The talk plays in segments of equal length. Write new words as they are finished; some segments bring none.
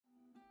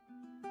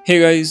Hey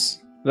guys,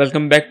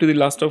 welcome back to the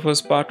Last of Us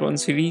Part 1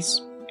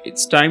 series.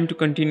 It's time to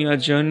continue our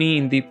journey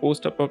in the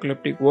post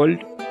apocalyptic world,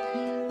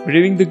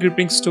 braving the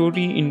gripping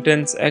story,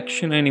 intense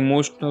action, and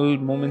emotional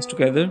moments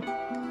together.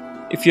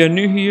 If you are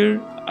new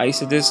here, I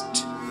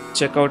suggest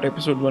check out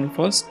episode 1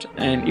 first,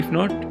 and if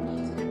not,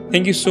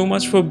 thank you so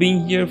much for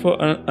being here for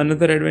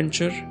another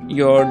adventure.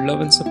 Your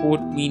love and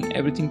support mean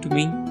everything to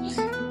me.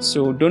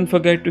 So don't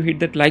forget to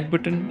hit that like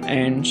button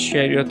and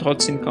share your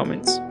thoughts in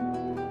comments.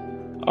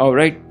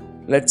 Alright,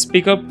 let's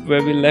pick up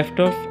where we left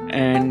off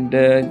and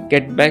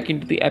get back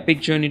into the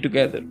epic journey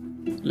together.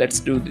 Let's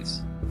do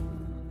this.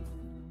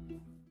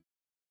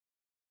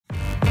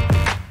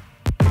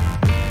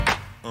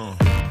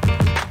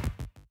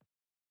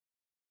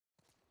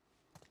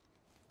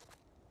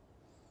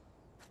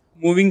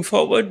 Moving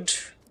forward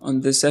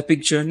on this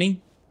epic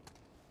journey.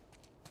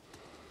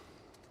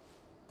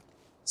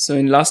 So,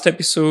 in last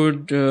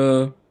episode,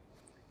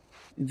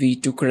 we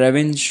took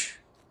revenge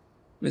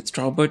with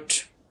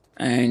Robert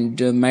and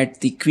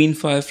met the Queen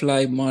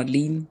Firefly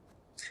Marlene,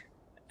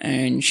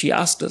 and she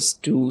asked us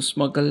to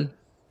smuggle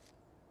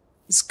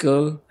this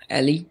girl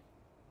Ellie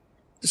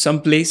to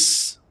some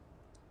place.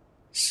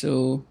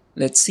 So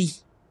let's see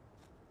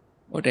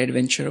what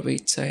adventure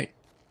awaits ahead.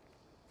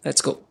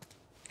 Let's go.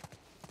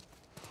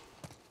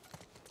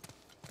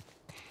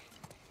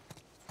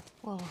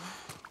 Whoa.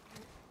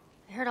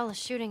 I heard all the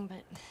shooting,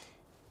 but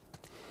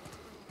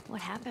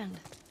what happened?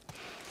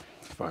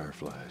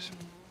 Fireflies.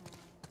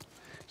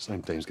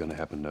 Same thing's gonna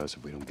happen to us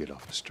if we don't get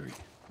off the street.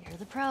 You're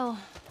the pro.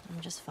 I'm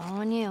just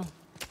following you.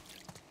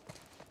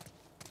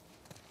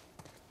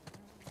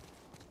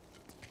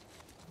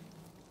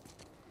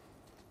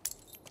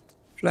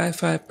 Fly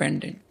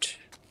pendant.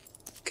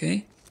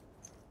 Okay.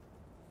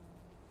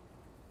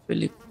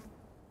 Philip.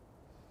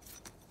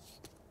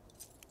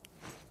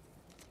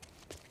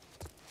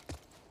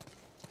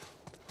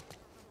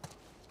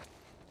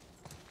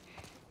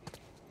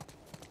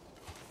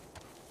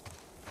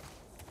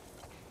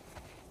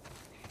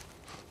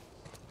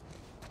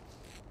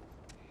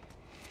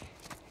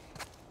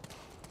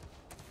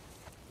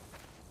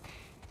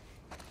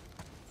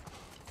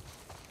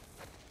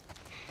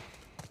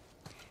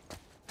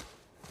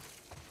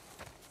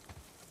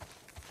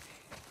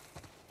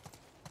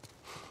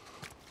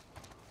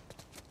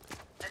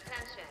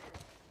 Attention.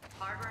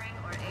 Harboring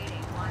or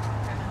aiding one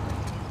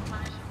criminal is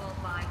punishable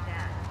by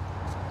death.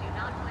 Do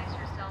not place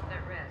yourself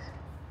at risk.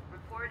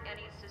 Report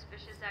any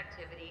suspicious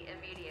activity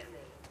immediately.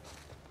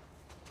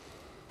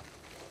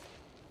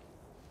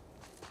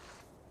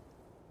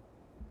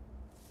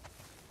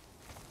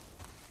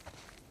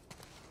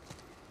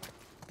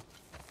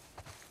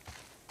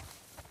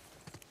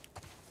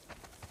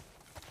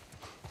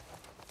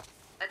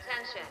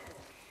 Attention.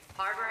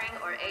 Harboring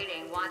or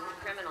aiding wanted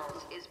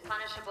criminals is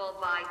punishable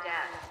by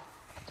death.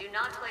 Do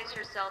not place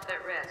yourself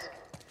at risk.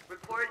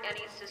 Report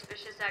any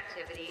suspicious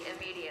activity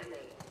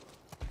immediately.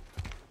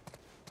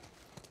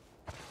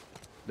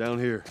 Down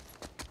here.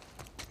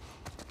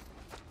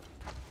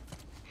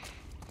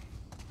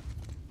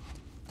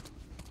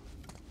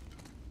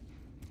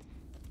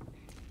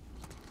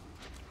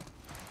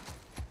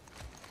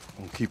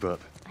 Won't keep up.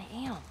 I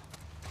am.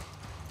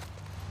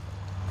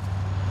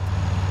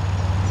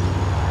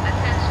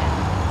 Attention.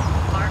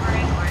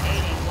 Harboring or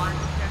aiding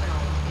wanted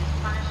criminals is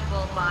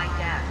punishable by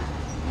death.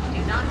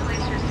 Do not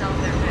place yourself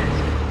at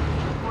risk.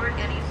 Report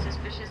any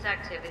suspicious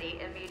activity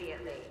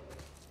immediately.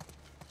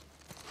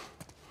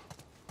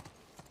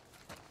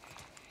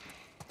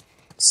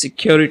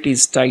 Security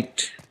is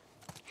tight.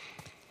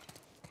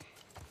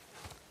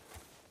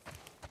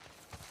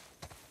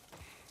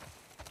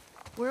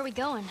 Where are we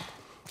going?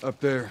 Up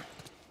there.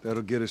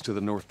 That'll get us to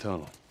the north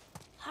tunnel.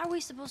 How are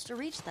we supposed to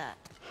reach that?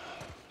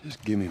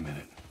 Just give me a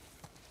minute.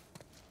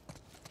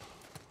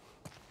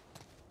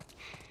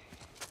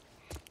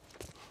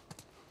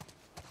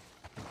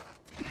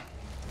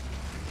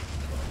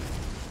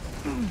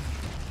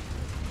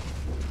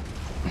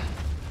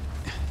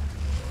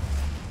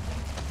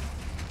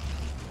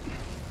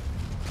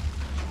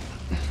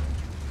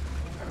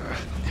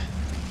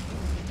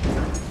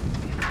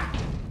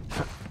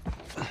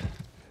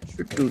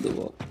 Should do the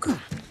work.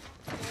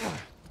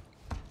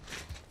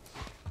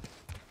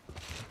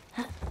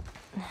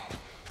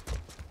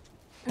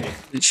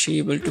 Is she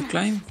able to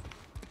climb?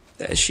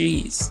 There she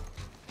is.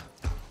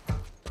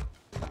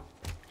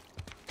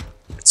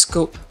 Let's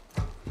go.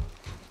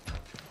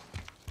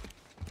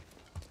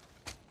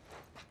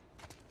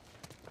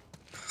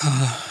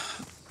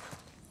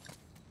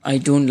 I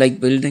don't like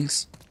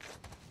buildings.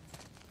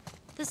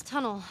 This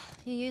tunnel,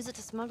 you use it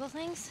to smuggle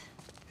things?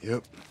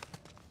 Yep.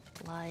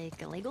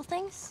 Like illegal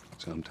things?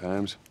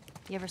 Sometimes.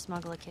 You ever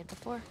smuggle a kid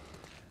before?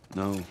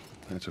 No,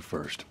 that's a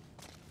first.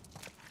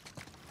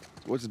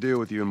 What's the deal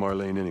with you and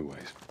Marlene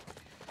anyways?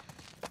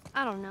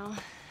 I don't know.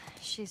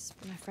 She's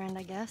my friend,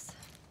 I guess.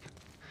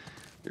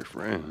 Your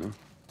friend, huh?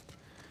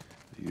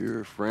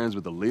 You're friends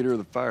with the leader of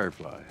the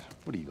Fireflies.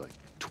 What are you, like,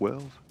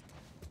 12?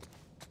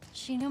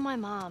 She knew my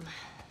mom,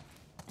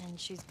 and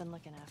she's been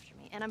looking after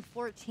me. And I'm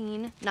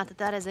 14. Not that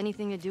that has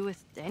anything to do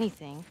with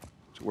anything.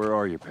 So where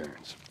are your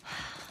parents?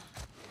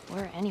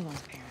 Where are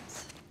anyone's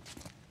parents?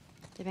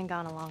 They've been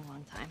gone a long,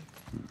 long time.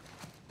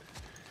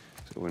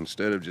 So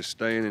instead of just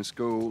staying in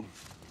school,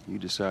 you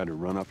decide to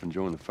run up and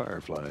join the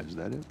Firefly, is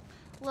that it?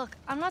 Look,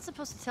 I'm not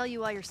supposed to tell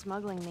you why you're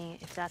smuggling me,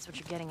 if that's what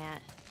you're getting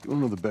at. You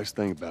wanna know the best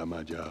thing about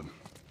my job?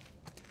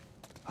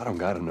 I don't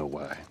gotta know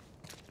why.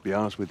 To be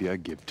honest with you, I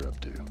give it up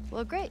too.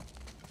 Well, great.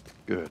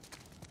 Good.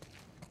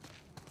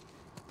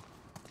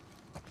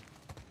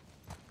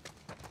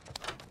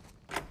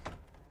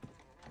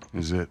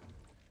 Is it?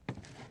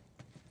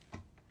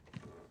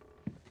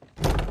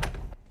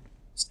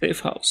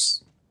 Safe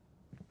house.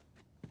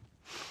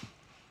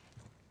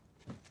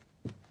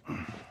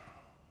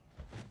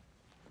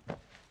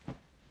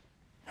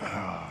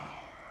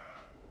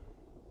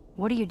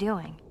 What are you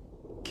doing?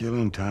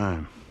 Killing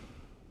time.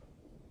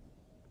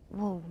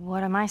 Well,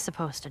 what am I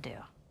supposed to do?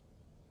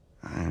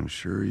 I am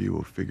sure you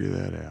will figure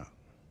that out.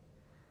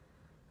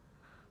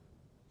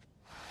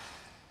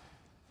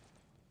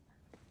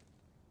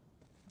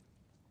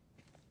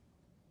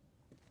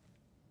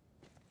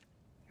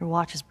 Your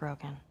watch is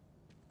broken.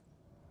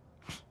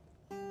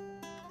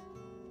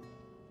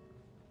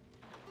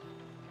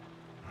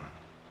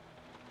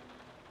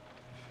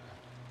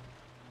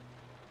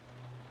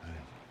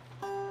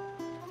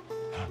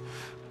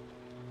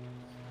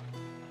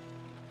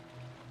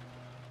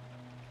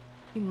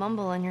 You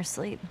mumble in your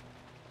sleep.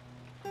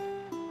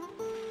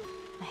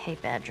 I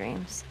hate bad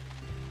dreams.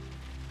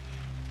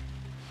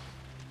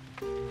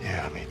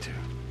 Yeah, me too.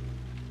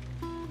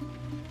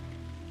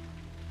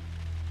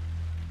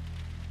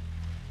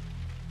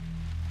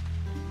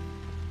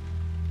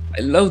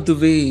 I love the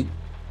way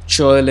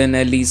Joel and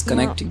Ellie is You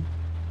know, connecting.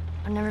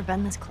 I've never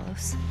been this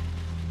close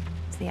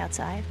to the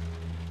outside.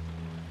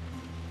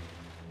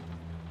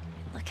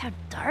 Look how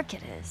dark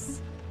it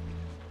is.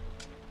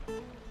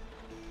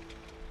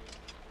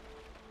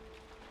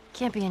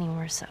 Can't be any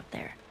worse out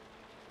there.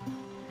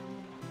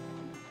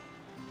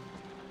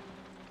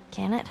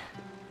 Can it?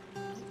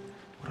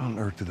 What on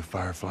earth do the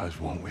Fireflies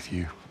want with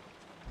you?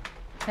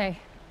 Hey.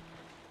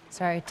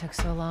 Sorry it took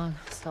so long.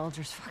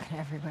 Soldiers fucking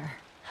everywhere.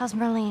 How's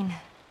Marlene?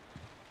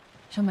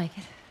 She'll make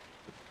it.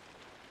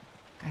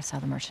 I saw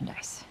the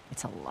merchandise.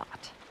 It's a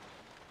lot.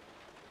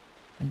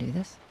 Wanna do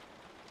this?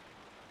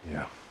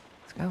 Yeah.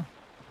 Let's go.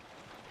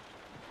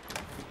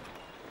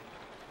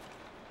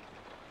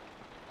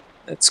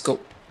 Let's go.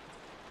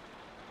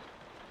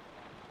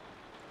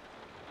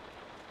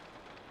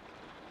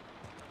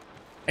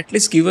 At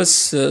least give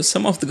us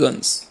some of the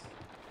guns.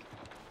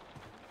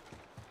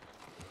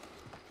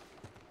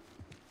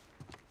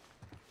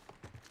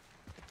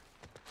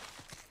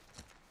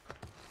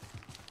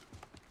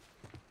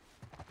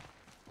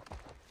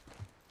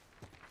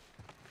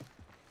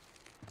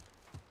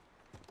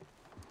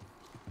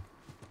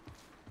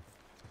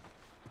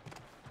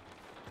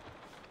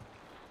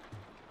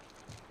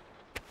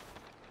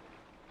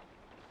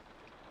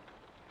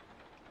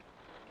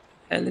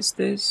 Hell is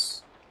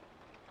this?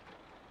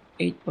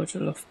 8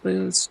 bottle of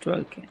pills,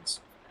 12 cans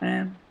of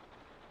ham.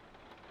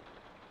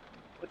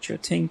 What you're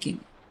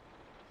thinking?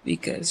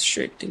 Weak as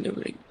shit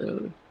delivering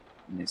bill.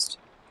 Missed.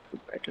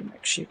 You better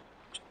make shit.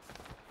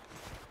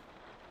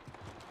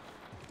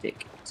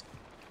 Take it.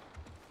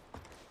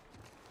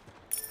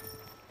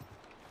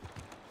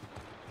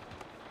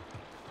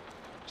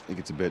 Think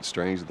it's a bit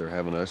strange that they're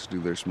having us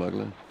do their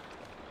smuggling?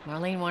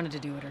 Marlene wanted to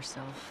do it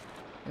herself.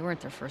 We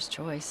weren't their first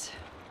choice.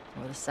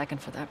 Or the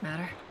second, for that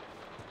matter.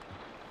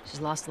 She's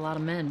lost a lot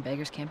of men.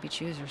 Beggars can't be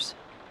choosers.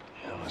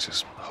 Yeah, let's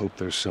just hope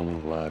there's someone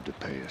alive to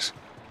pay us.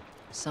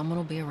 Someone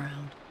will be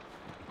around.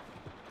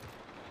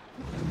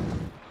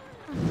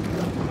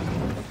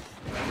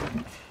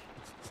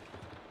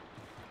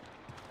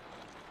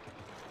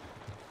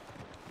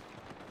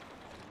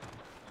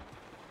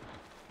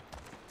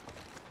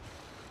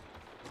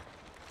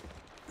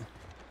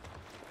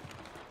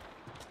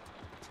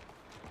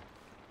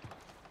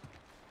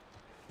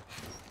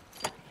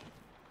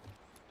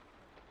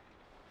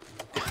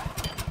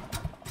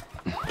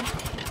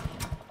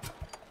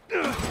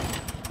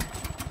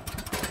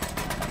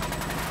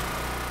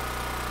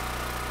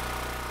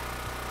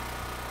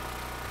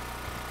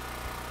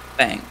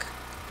 Bang.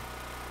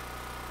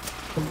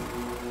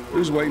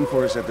 Who's waiting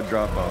for us at the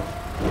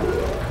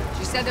drop-off?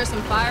 She said there's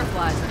some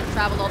Fireflies that have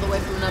traveled all the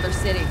way from another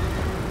city.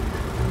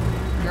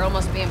 Girl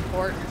must be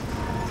important.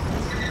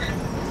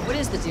 What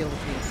is the deal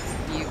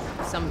with you? You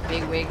some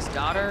bigwig's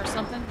daughter or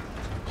something?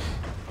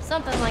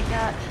 Something like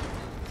that.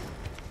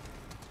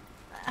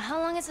 How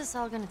long is this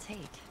all gonna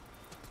take?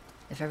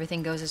 If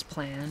everything goes as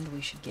planned,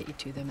 we should get you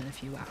to them in a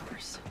few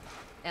hours.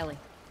 Ellie,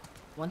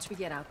 once we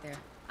get out there,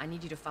 I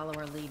need you to follow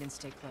our lead and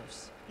stay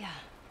close. Yeah,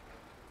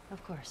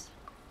 of course.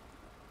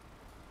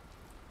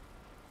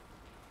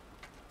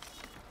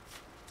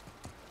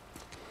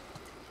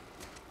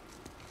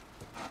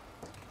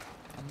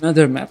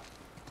 Another map.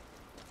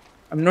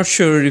 I'm not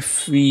sure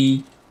if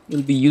we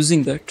will be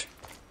using that.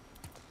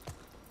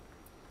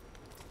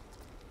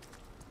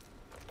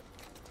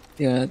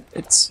 Yeah,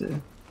 it's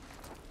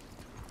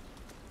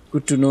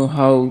good to know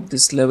how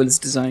this level is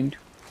designed.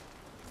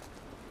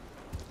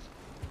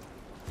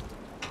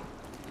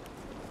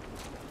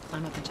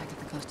 Climb up and check if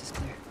the coast is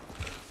clear.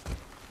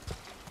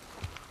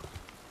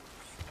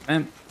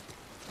 Ma'am.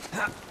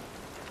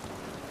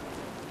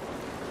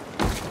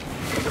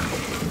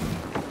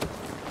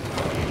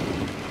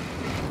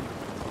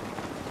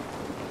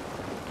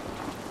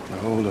 Now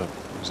hold up.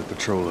 There's a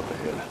patrol up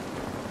ahead.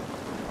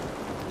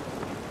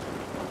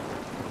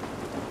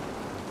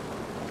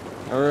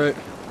 All right.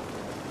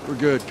 We're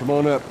good. Come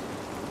on up.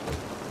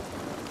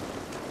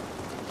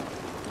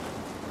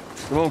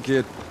 Come on,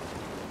 kid.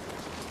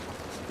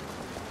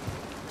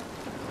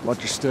 Watch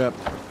your step.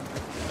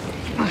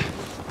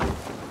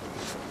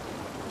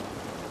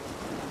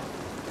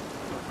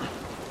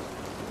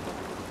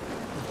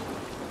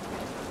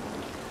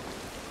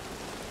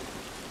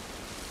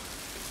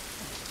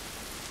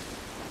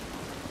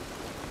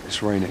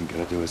 This rain ain't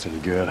gonna do us any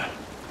good. Holy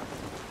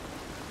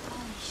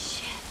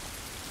shit.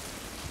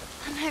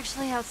 I'm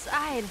actually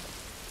outside.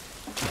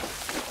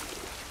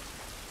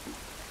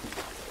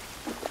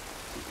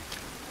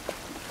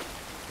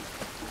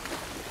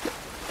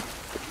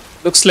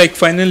 Looks like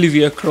finally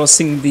we are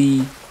crossing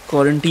the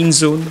quarantine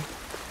zone.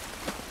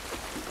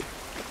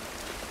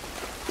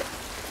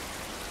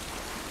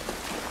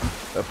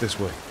 Up this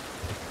way.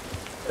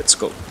 Let's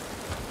go.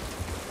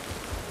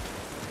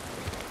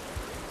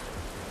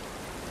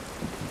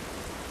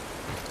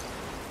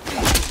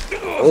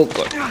 Oh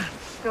god.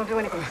 Don't do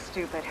anything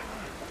stupid.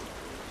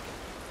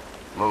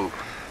 Move.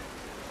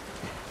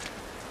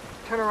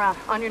 Turn around,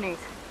 on your knees.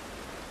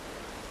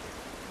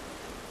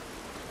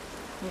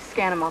 You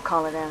scan him, I'll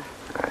call it in.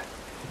 Okay.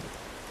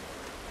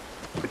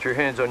 Put your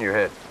hands on your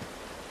head.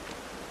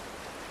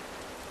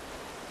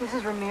 This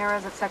is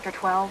Ramirez at Sector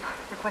 12,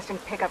 requesting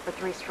pickup for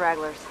 3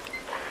 stragglers.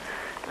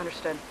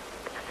 Understood.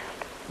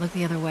 Look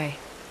the other way.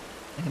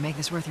 I can make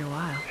this worth your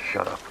while.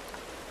 Shut up.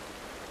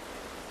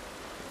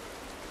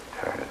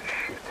 Tired of this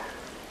shit.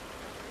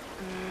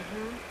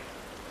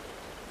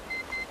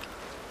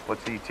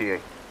 What's the ETA?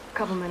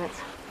 Couple minutes.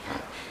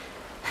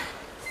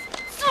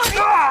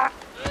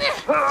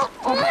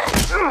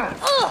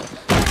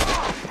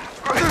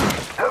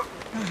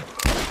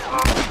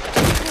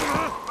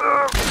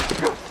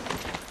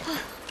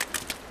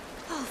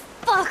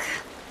 Fuck!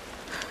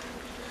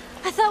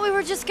 I thought we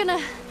were just gonna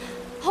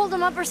hold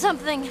him up or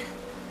something.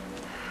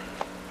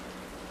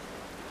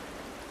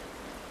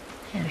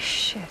 Holy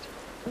shit.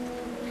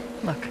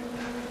 Look.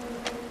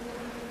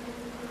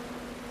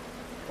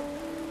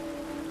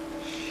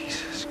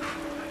 Jesus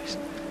Christ.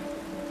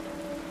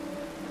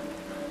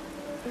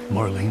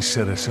 Marlene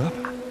set us up?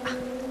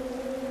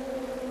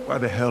 Why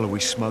the hell are we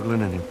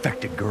smuggling an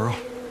infected girl?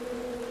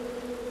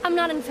 I'm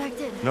not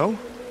infected. No?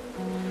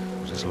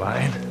 Was this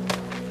lying?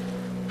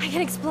 I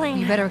can explain.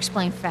 You better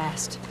explain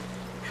fast.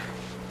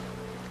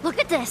 Look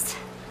at this.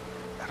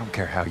 I don't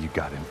care how you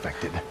got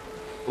infected.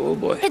 Oh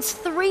boy. It's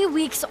 3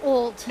 weeks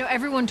old. No,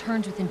 everyone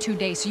turns within 2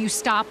 days, so you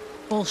stop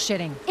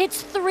bullshitting.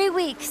 It's 3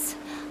 weeks.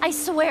 I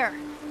swear.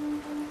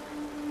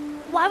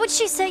 Why would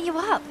she set you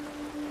up?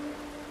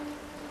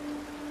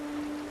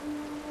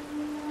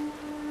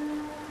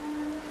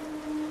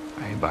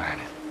 I ain't buying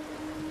it.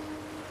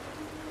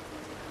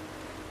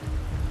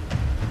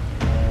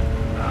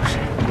 Oh,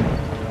 shit.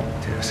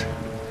 Tess,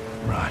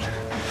 run.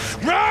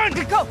 Run!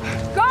 Go!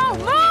 Go!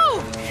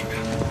 Move!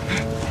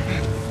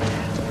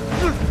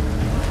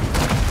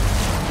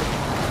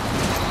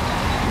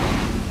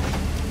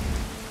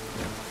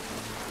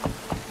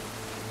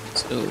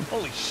 So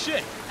Holy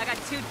shit! I got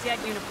 2 dead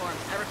uniforms.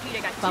 I repeat,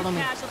 I got 2 Follow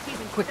me. casualties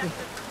in Quickly.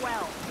 Sector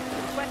 12.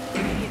 Request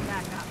immediate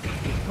backup.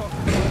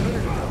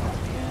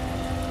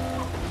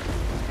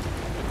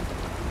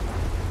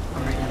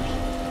 All right,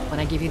 Ellie. When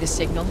I give you the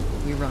signal,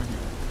 we run.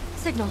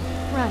 Signal.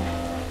 Run.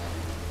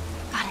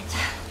 Got it.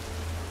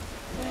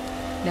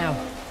 Now,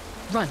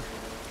 run.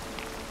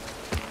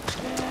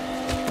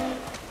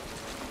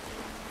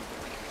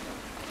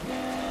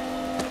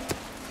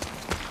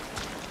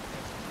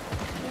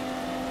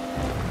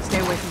 Stay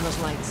away from those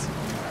lights.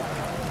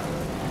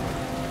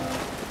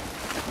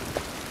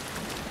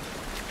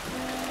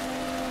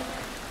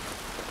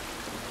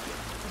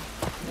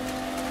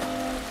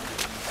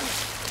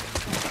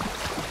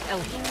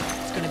 Ellie,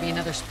 it's gonna be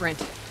another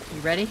sprint.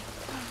 You ready?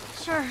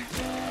 Sure.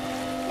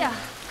 Yeah.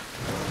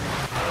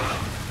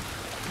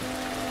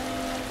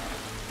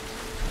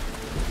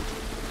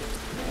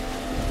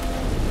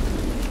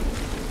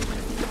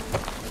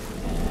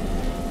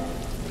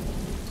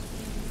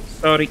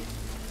 sorry.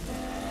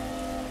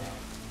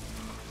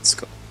 Let's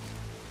go.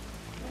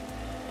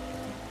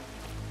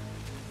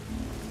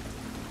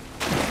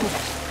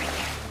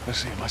 I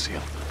see him, I see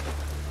him.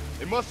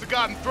 They must have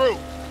gotten through.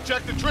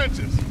 Check the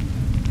trenches.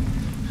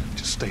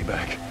 Just stay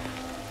back.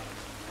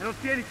 I don't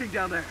see anything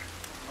down there.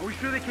 Are we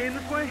sure they came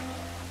this way?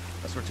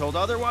 Unless we're told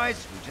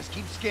otherwise, we just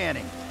keep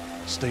scanning.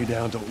 Stay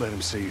down, don't let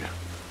him see you.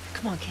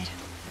 Come on, kid.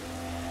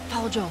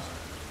 Follow Joel.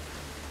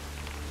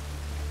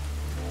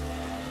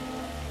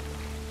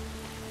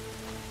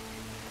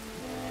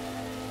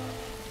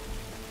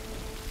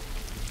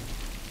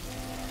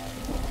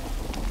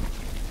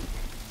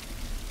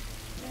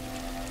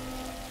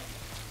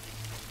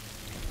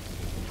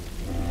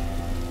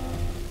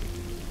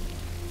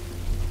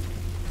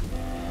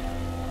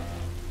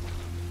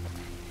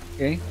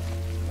 Okay.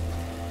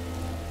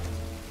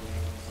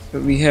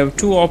 So we have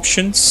two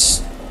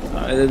options.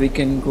 Either we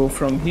can go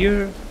from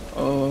here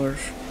or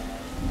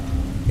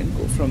we can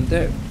go from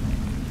there.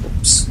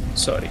 Oops,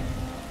 sorry.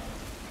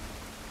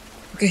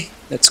 Okay,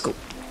 let's go.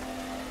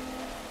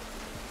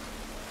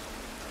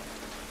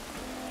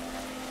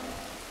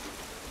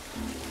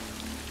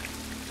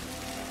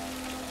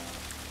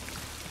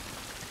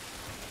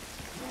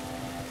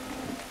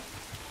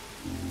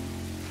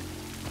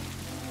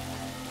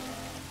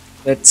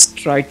 Let's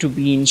try to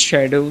be in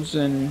shadows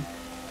and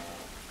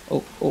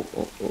oh.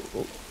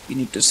 We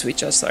need to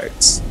switch our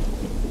sides.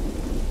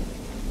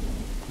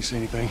 You see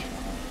anything?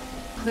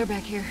 Clear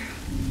back here.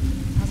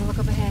 How's it look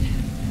up ahead?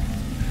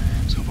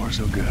 So far,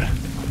 so good.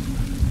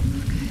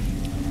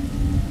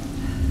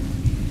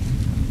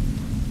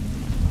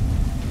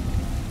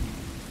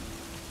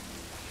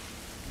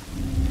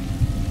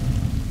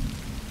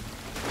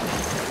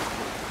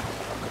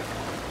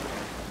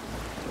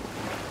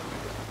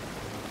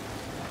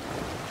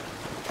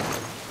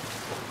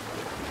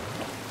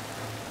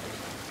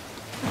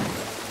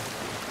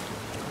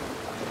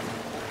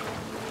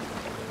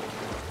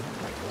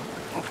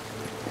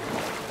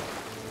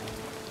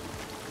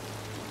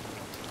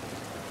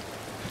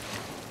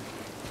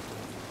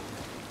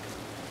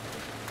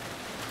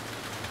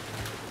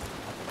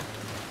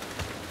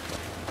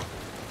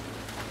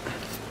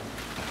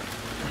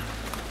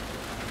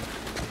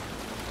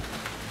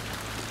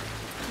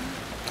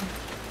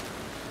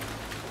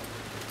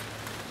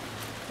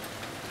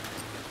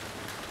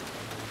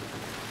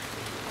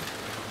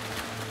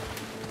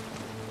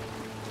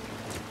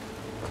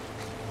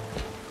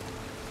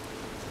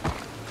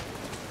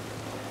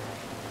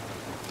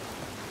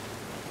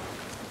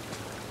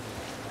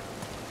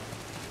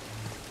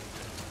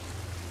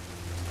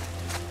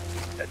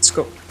 Let's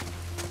go.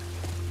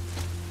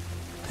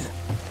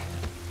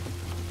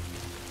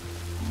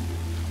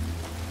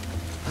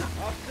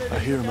 I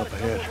hear him up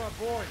ahead.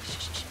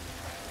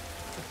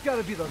 It's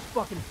gotta be those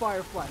fucking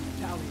Firefly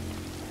battalions.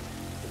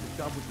 We'll be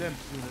done with them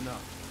soon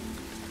enough.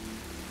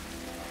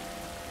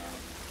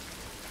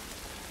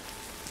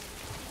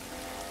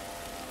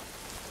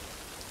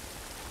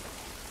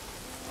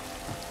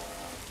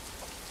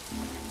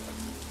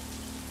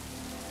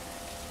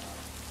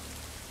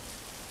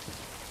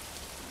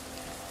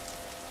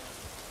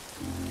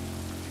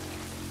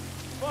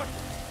 Fuck!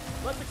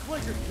 Let the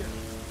clickers get it.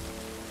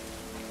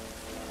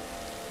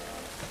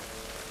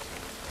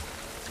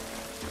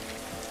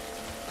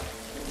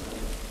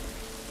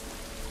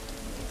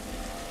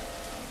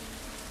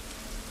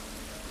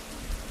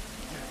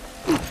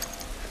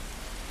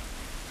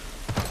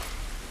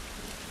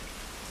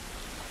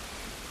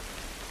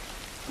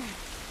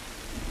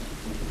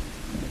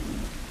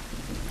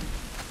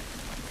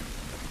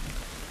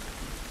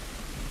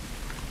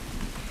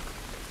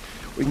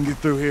 We can get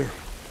through here.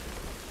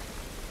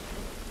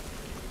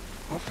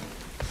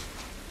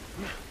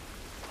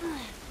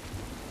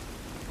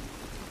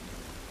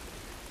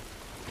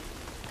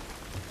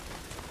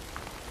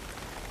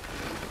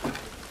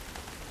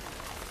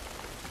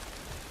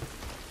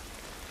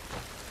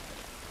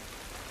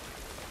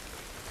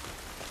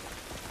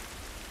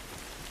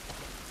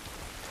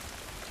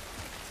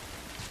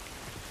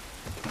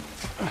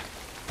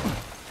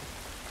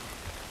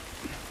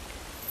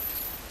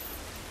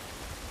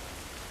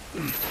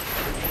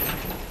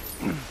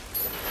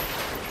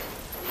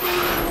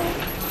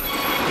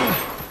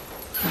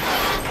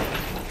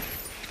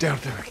 Down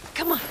there.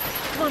 Come on,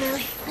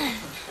 Ellie.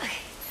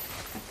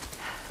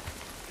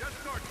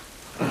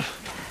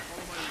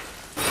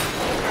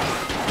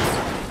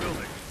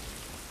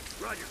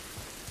 Roger.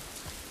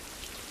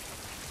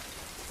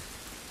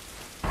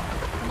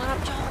 Come on up,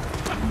 Joel.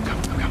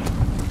 Come.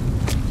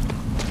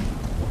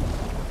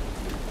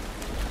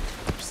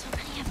 There's so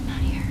many of them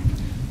out here.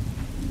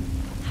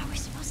 How are we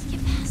supposed to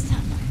get past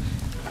them?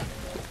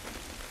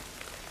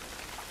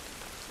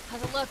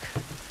 How's it look?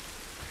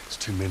 It's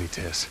too many,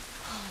 Tess.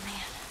 Oh, man.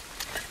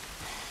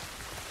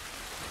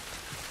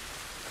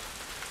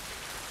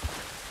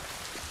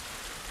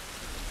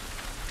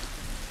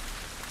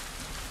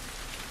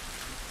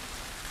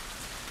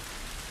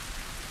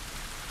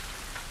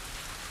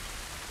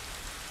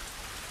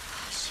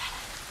 Oh, shit.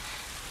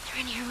 They're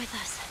in here with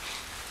us.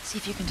 See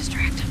if you can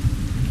distract them.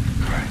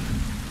 All right.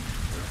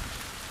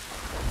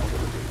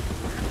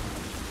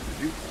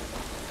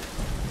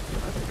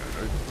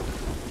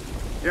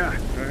 Yeah,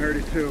 I heard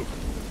it too.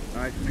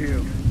 Eyes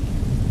peeled.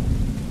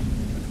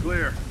 It's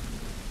clear.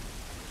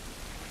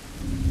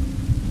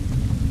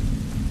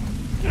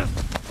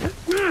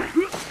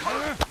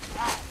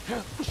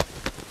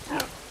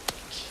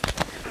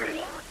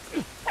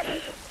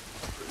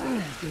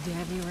 Good to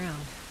have you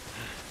around.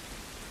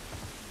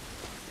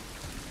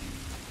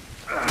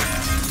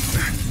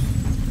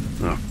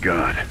 Oh,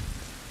 God.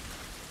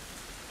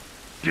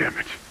 Damn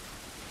it.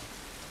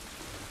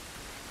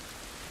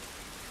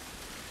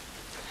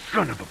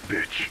 Son of a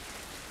bitch.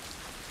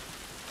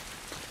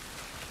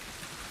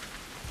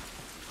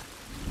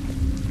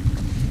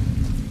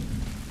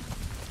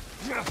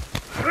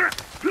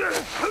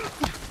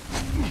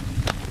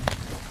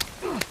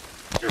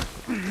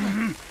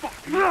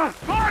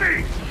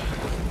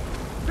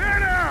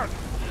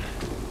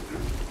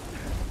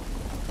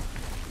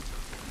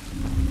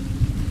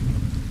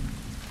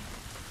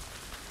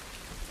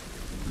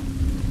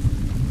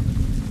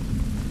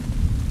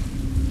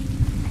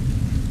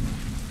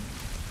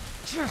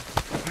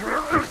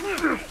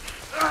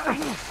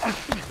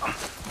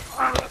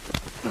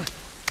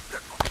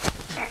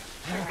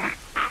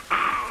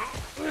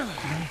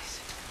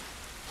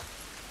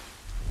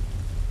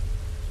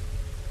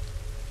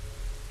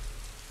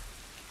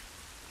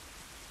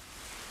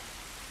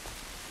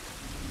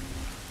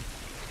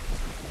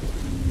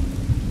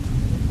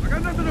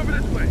 nothing over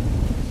this way.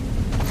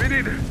 Me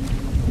neither.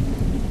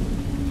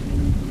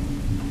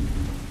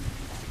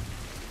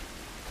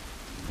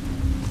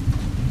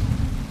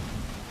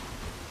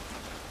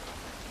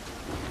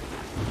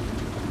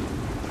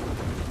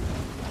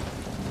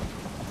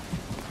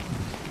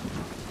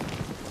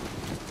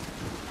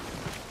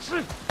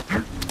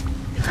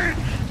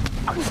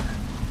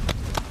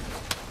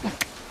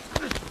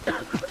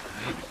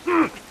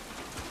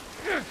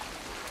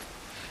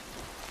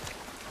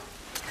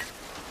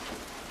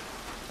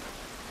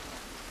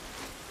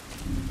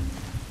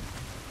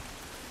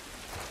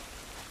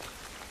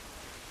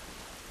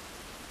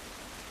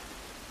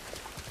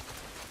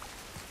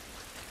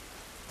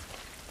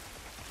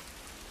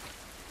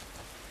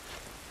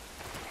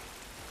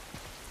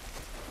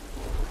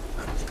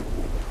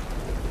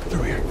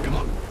 Through here, come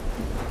on.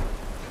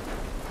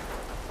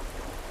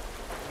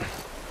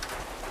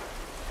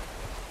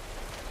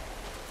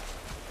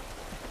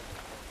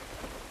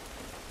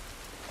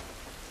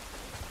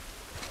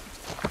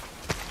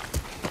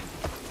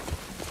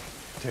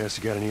 Tess,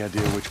 you got any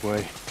idea which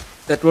way?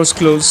 That was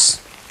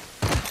close.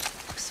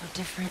 Looks so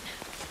different.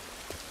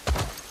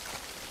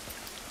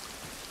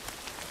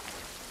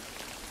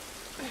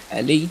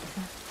 Ellie.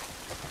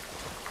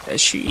 There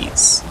she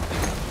is.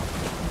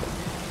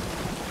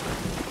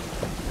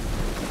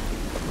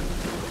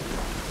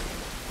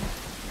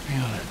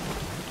 Hang on.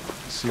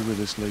 Let's see where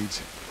this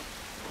leads.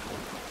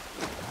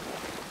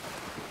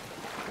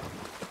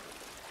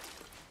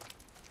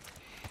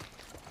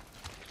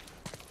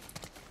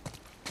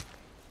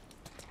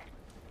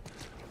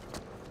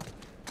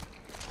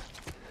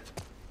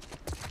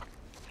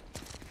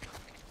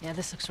 Yeah,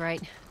 this looks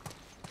right.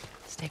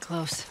 Stay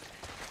close.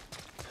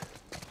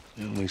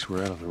 At least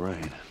we're out of the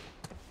rain.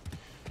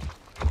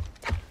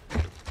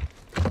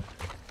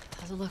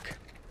 How's it look?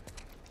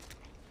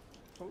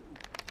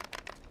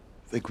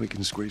 Think we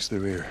can squeeze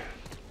through here.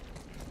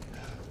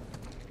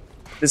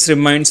 This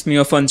reminds me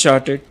of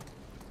Uncharted.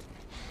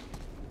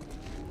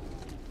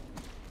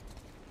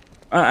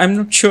 I'm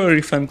not sure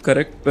if I'm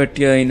correct, but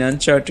yeah, in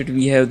Uncharted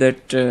we have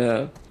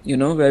that, you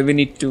know, where we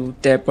need to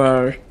tap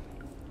our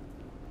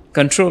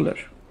controller.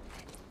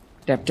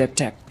 Tap, tap,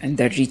 tap, and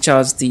that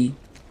recharges the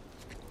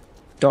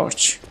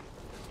torch.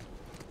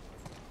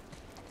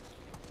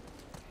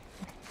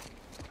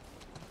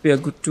 We are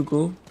good to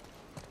go.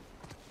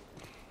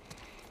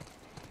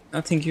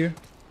 Nothing here.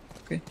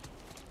 Okay.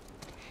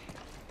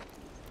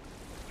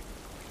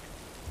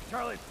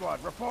 Charlie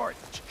Squad, report.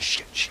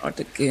 Shit. Not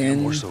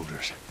again. More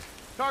soldiers.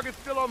 Target's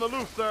still on the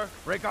loose, sir.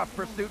 Break off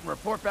pursuit and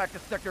report back to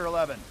Sector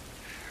 11.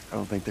 I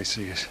don't think they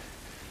see us.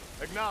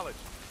 Acknowledge.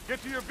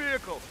 Get to your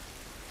vehicle.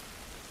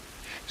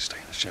 Stay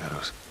in the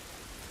shadows.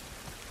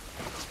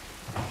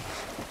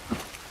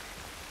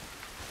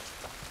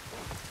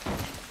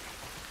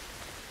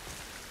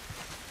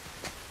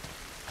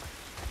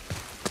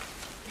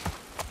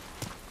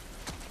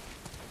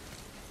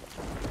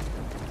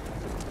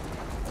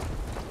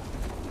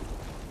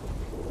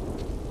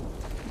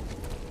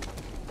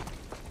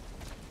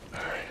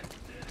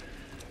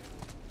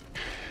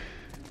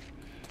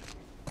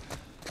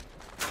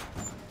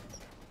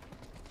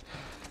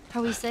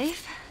 Are we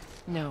safe?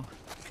 No.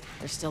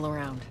 They're still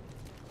around.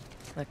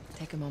 Look,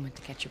 take a moment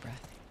to catch your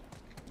breath.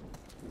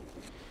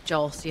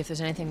 Joel, see if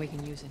there's anything we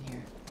can use in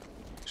here.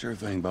 Sure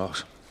thing,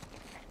 boss.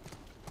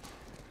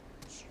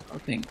 I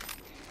think.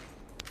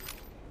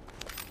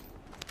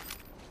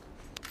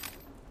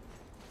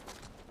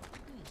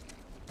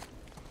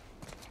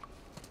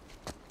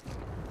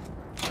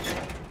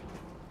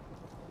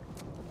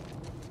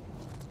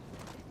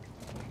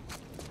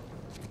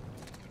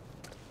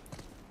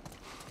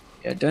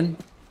 Yeah, done.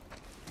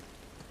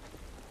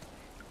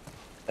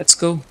 Let's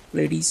go,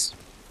 ladies.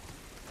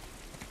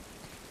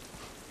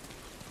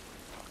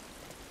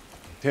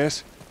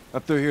 Tess,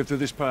 up through here through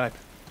this pipe.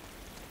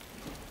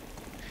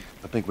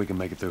 I think we can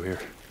make it through here.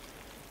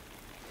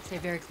 Stay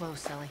very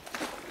close, Ellie.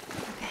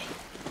 Okay.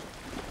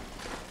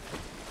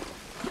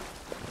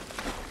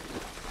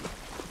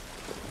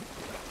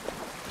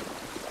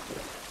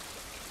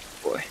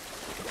 Boy.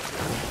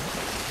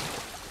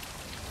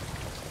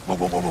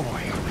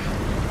 Whoa.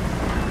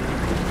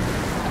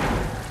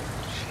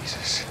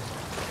 Jesus.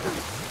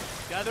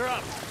 Gather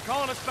up. They're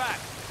calling us back.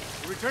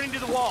 We're returning to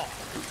the wall.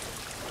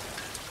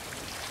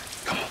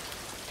 Come on.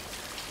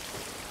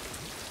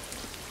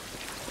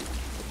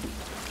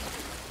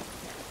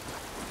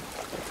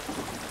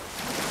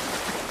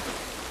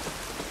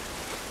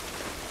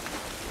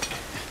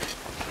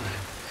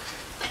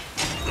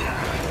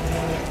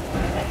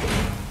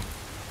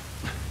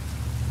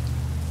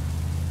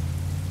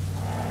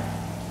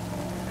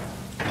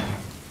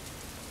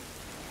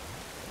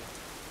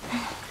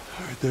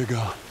 All right, they're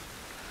gone.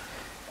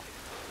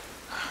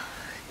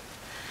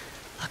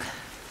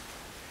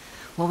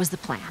 What was the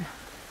plan?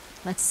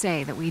 Let's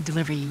say that we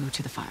deliver you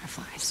to the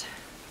Fireflies.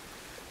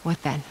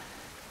 What then?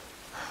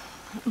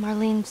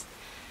 Marlene,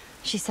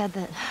 she said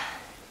that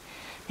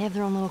they have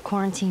their own little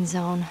quarantine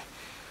zone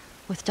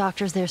with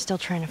doctors there still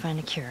trying to find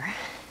a cure.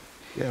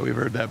 Yeah, we've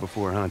heard that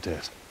before, huh,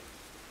 Tess?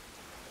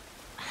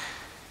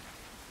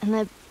 And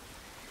that...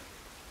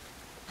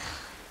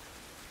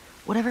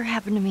 whatever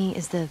happened to me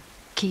is the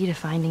key to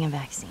finding a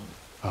vaccine.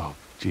 Oh,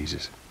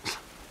 Jesus.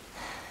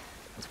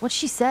 That's what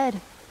she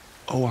said.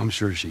 Oh, I'm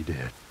sure she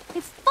did. Hey,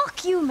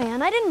 fuck you,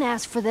 man. I didn't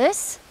ask for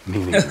this.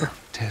 Me neither.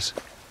 Tess,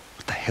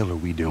 what the hell are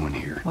we doing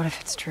here? What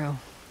if it's true?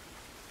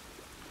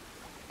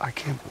 I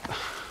can't...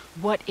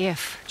 What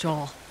if,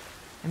 Joel?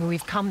 I mean,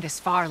 we've come this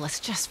far. Let's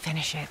just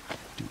finish it.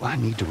 Do I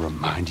need to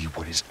remind you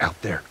what is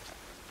out there?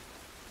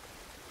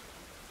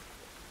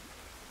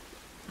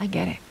 I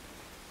get it.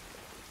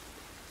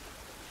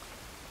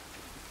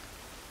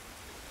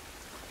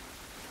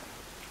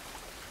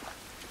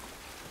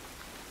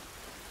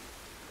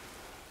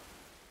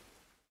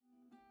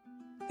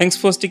 Thanks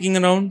for sticking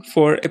around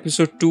for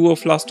episode 2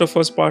 of Last of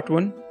Us Part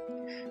 1.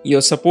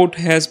 Your support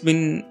has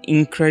been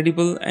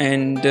incredible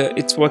and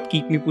it's what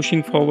keeps me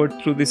pushing forward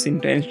through this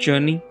intense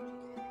journey.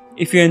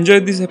 If you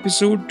enjoyed this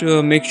episode,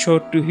 make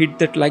sure to hit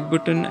that like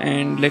button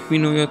and let me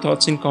know your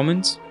thoughts in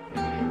comments.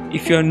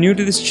 If you are new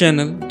to this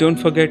channel, don't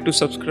forget to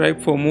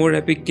subscribe for more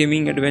epic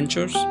gaming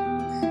adventures.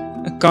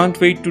 I can't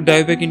wait to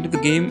dive back into the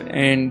game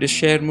and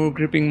share more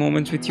gripping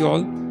moments with you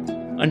all.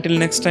 Until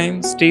next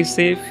time, stay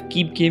safe,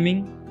 keep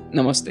gaming.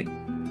 Namaste.